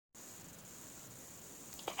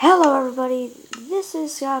Hello everybody, this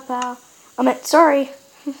is Scott Pal. Sorry,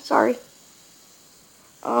 sorry.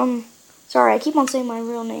 Sorry, I keep on saying my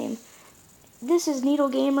real name. This is Needle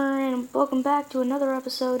Gamer, and welcome back to another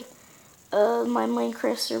episode of my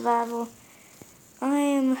Minecraft survival.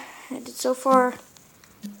 I did so far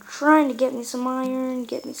trying to get me some iron,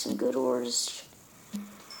 get me some good ores.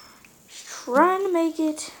 Just trying to make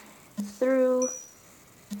it through.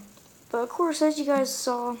 But of course, as you guys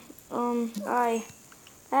saw, I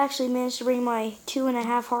actually managed to bring my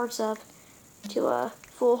 2.5 hearts up to a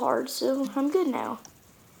full heart, so I'm good now.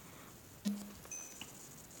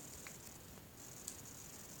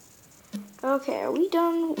 Okay, are we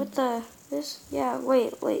done with this? Yeah,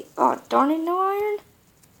 wait. Oh, darn it, no iron?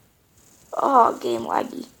 Oh, game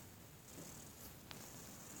laggy.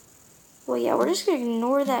 Well, yeah, we're just gonna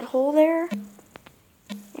ignore that hole there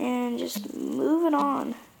and just move it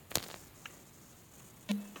on.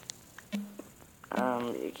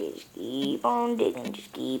 Just keep on digging,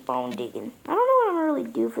 just keep on digging. I don't know what I'm gonna really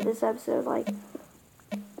do for this episode. Like,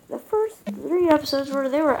 the first 3 episodes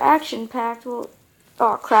they were action-packed. Well,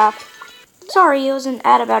 oh, crap. Sorry, it was an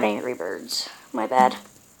ad about Angry Birds. My bad.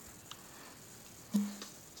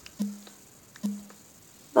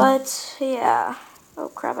 But, yeah. Oh,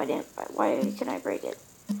 crap, I didn't. Why can I break it?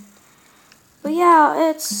 But,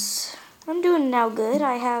 yeah, I'm doing now good.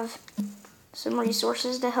 I have some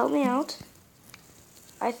resources to help me out.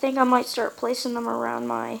 I think I might start placing them around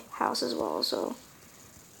my house as well, so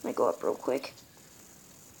let me go up real quick.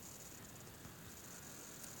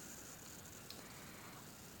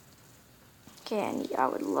 Okay, and I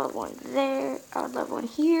would love one there. I would love one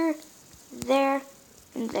here, there,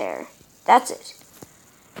 and there. That's it.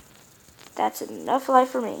 That's enough light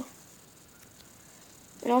for me.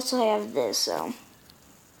 And also I have this, so.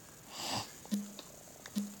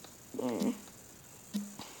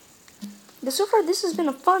 But so far, this has been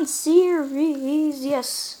a fun series.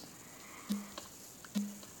 Yes.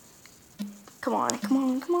 Come on, come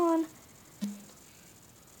on, come on.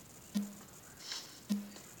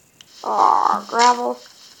 Aw, gravel.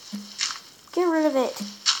 Get rid of it.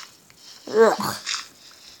 Ugh.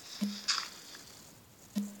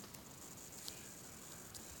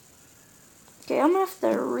 Okay, I'm gonna have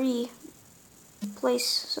to replace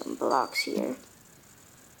some blocks here.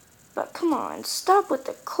 But come on, stop with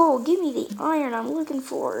the coal. Give me the iron I'm looking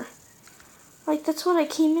for. Like, that's what I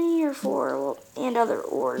came in here for. Well, and other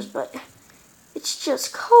ores, but it's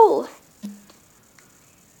just coal.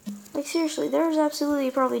 Like, seriously, there's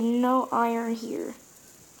absolutely probably no iron here.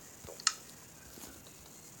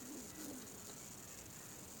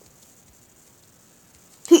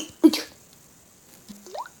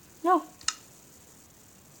 No.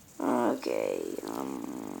 Okay,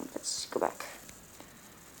 let's go back.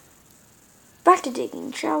 Back to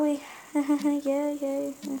digging, shall we?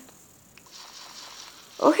 yeah.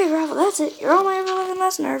 Okay, gravel, that's it. You're all my ever-loving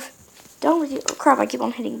last nerve. Done with you. Oh, crap, I keep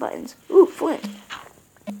on hitting buttons. Ooh, flint.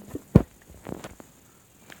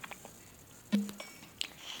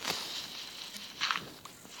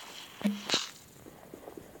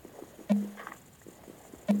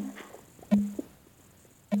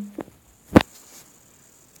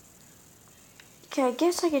 Okay, I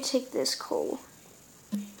guess I could take this coal.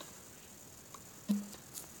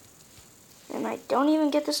 And I don't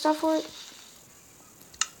even get the stuff for it?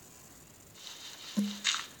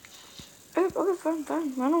 Okay,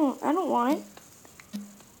 fine. I don't want it.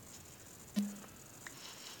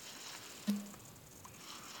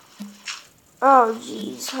 Oh,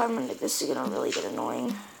 jeez. This is gonna really get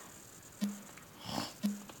annoying.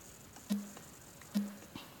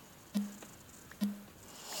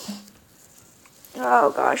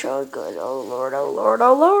 Oh, gosh. Oh, good. Oh, Lord. Oh, Lord.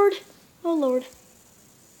 Oh, Lord. Oh, Lord.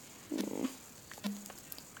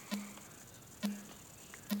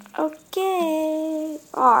 Okay.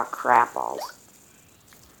 Oh, crap balls.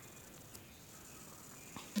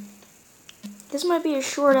 This might be a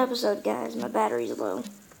short episode, guys. My battery's low.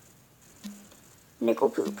 Nickel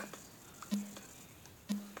poop.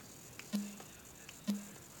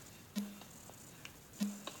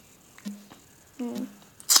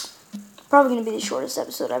 Probably going to be the shortest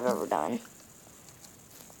episode I've ever done.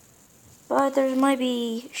 But there might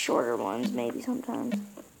be shorter ones, maybe sometimes.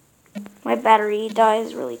 My battery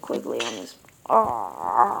dies really quickly on this.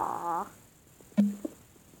 Aww. I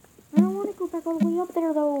don't want to go back all the way up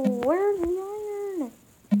there, though. Where's the iron?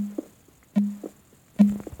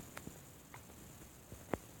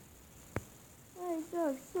 I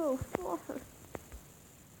dug so far.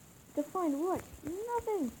 To find what?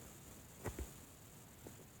 Nothing.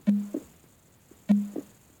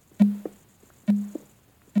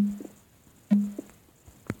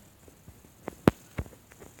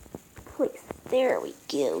 place. There we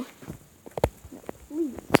go. Now,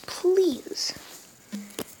 please.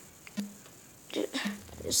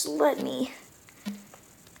 Just let me.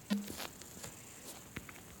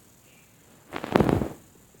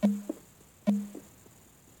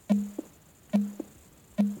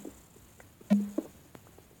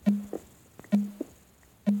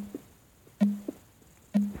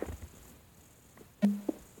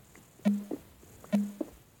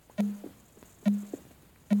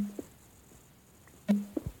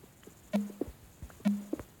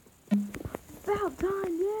 About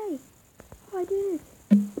time, yay! Oh, I did it.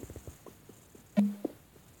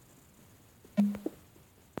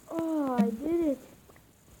 Oh, I did it.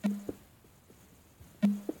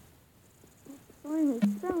 Finally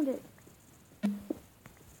found it.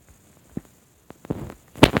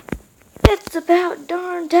 It's about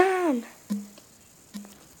darn time.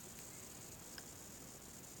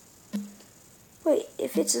 Wait,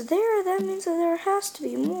 if it's there, that means that there has to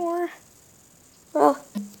be more. Well,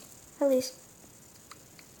 at least.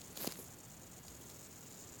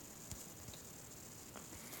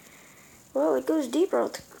 Well, it goes deeper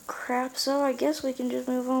with the crap, so I guess we can just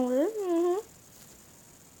move on with it.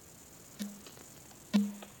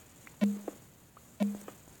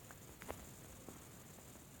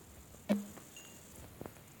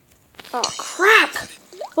 Oh, crap!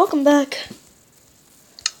 Welcome back.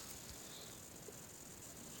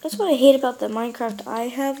 That's what I hate about the Minecraft I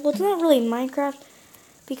have. Well, it's not really Minecraft,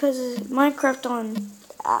 because Minecraft on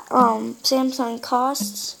Samsung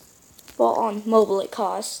costs. Well, on mobile it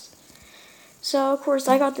costs. So, of course,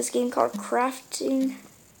 I got this game called Crafting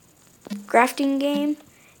Game,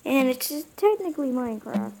 and it's just technically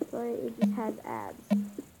Minecraft, but it just has ads.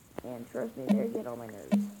 And trust me, they get on my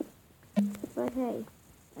nerves. But hey,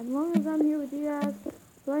 as long as I'm here with you guys,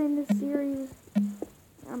 playing this series,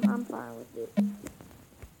 I'm fine with it.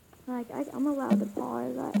 Like, I'm allowed to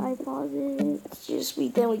pause. I pause it. It's just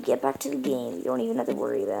then we get back to the game. You don't even have to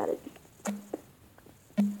worry about it.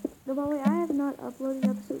 No, by the way, I have not uploaded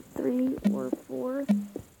episode 3 or 4.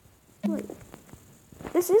 Wait.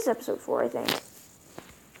 This is episode 4, I think.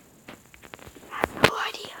 I have no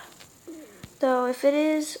idea. So, if it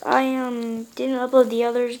is, I didn't upload the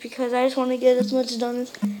others because I just want to get as much done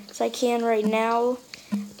as I can right now,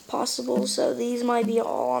 if possible. So, these might be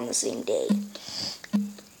all on the same day.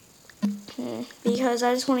 Because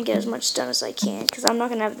I just want to get as much done as I can, because I'm not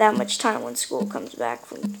going to have that much time when school comes back.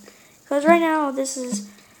 Because right now,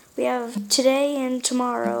 we have today and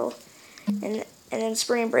tomorrow, and then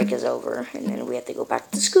spring break is over, and then we have to go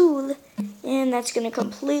back to school, and that's going to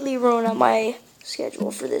completely ruin up my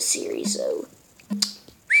schedule for this series, so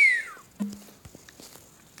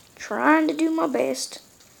trying to do my best.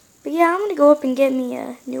 But yeah, I'm going to go up and get me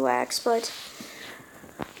a new axe, but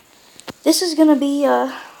this is going to be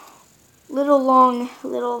a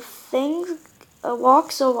little thing, a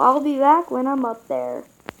walk, so I'll be back when I'm up there.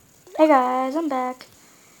 Hey guys, I'm back.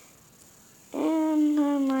 And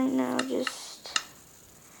I'm right now just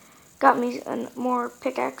got me more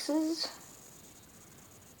pickaxes.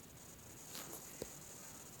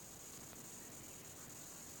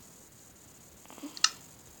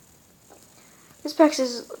 This pickaxe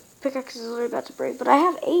is literally about to break, but I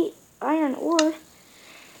have 8 iron ore.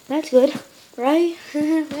 That's good, right?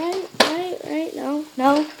 right?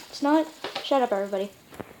 No, it's not. Shut up, everybody.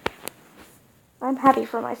 I'm happy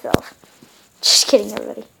for myself. Just kidding,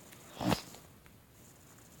 everybody.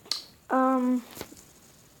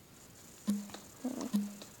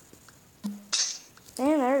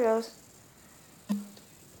 And there it goes.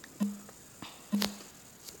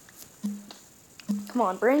 Come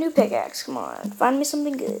on, brand new pickaxe. Come on, find me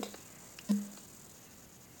something good.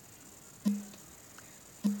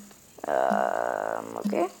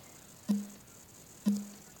 Okay.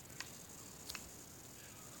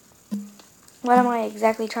 What am I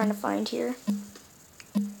exactly trying to find here?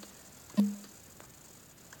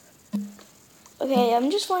 Okay, I'm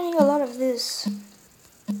just finding a lot of this.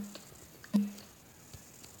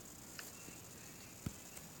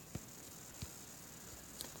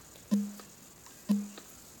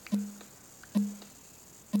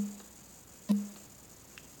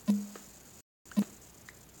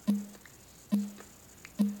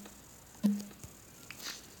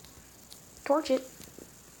 Torch it.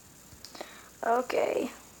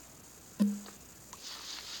 Okay.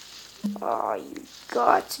 Oh, you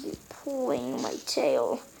got to be pulling my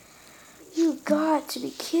tail. You got to be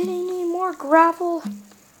kidding me. More gravel?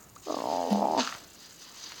 Oh.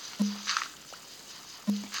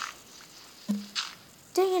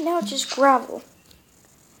 Dang it, now it's just gravel.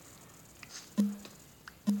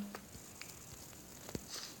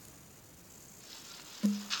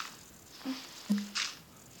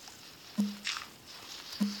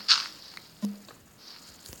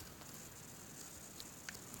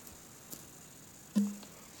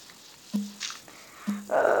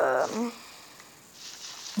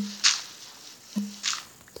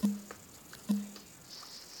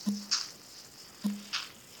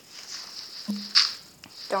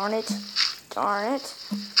 Darn it. Darn it.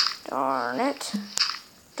 Darn it.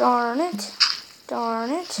 Darn it. Darn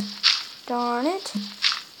it. Darn it.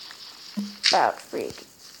 About freak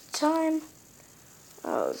time.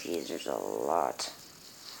 Oh, jeez, there's a lot.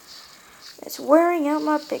 It's wearing out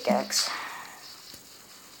my pickaxe.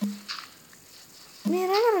 Man,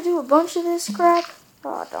 I gotta do a bunch of this crap.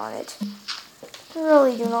 Oh, darn it. I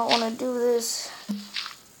really do not want to do this.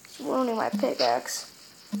 It's ruining my pickaxe.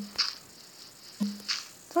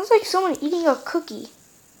 Sounds like someone eating a cookie.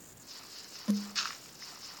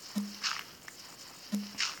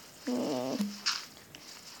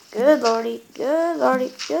 Good lordy, good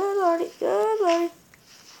lordy, good lordy, good lordy.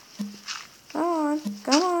 Come on,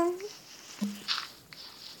 come on.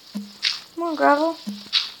 Come on, gravel.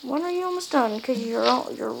 When are you almost done? Because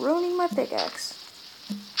you're ruining my pickaxe.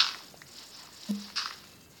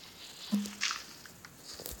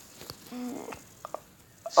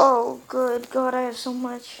 Oh, good God, I have so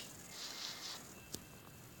much.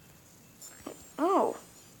 Oh.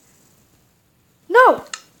 No!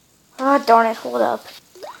 Ah, darn it, hold up.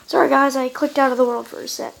 Sorry, guys, I clicked out of the world for a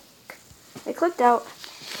sec. I clicked out.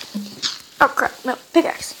 Oh, crap, no,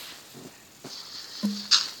 pickaxe.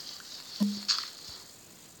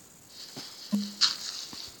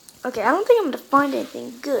 Okay, I don't think I'm going to find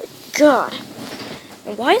anything good. God.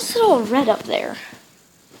 And why is it all red up there?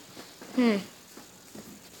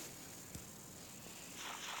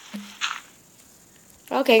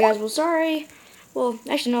 Okay, guys, well, sorry. Well,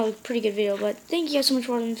 actually, no, it was a pretty good video, but thank you guys so much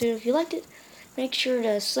for watching the video. If you liked it, make sure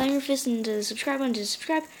to slam your fist into the subscribe button to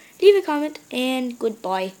subscribe, leave a comment, and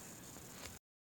goodbye.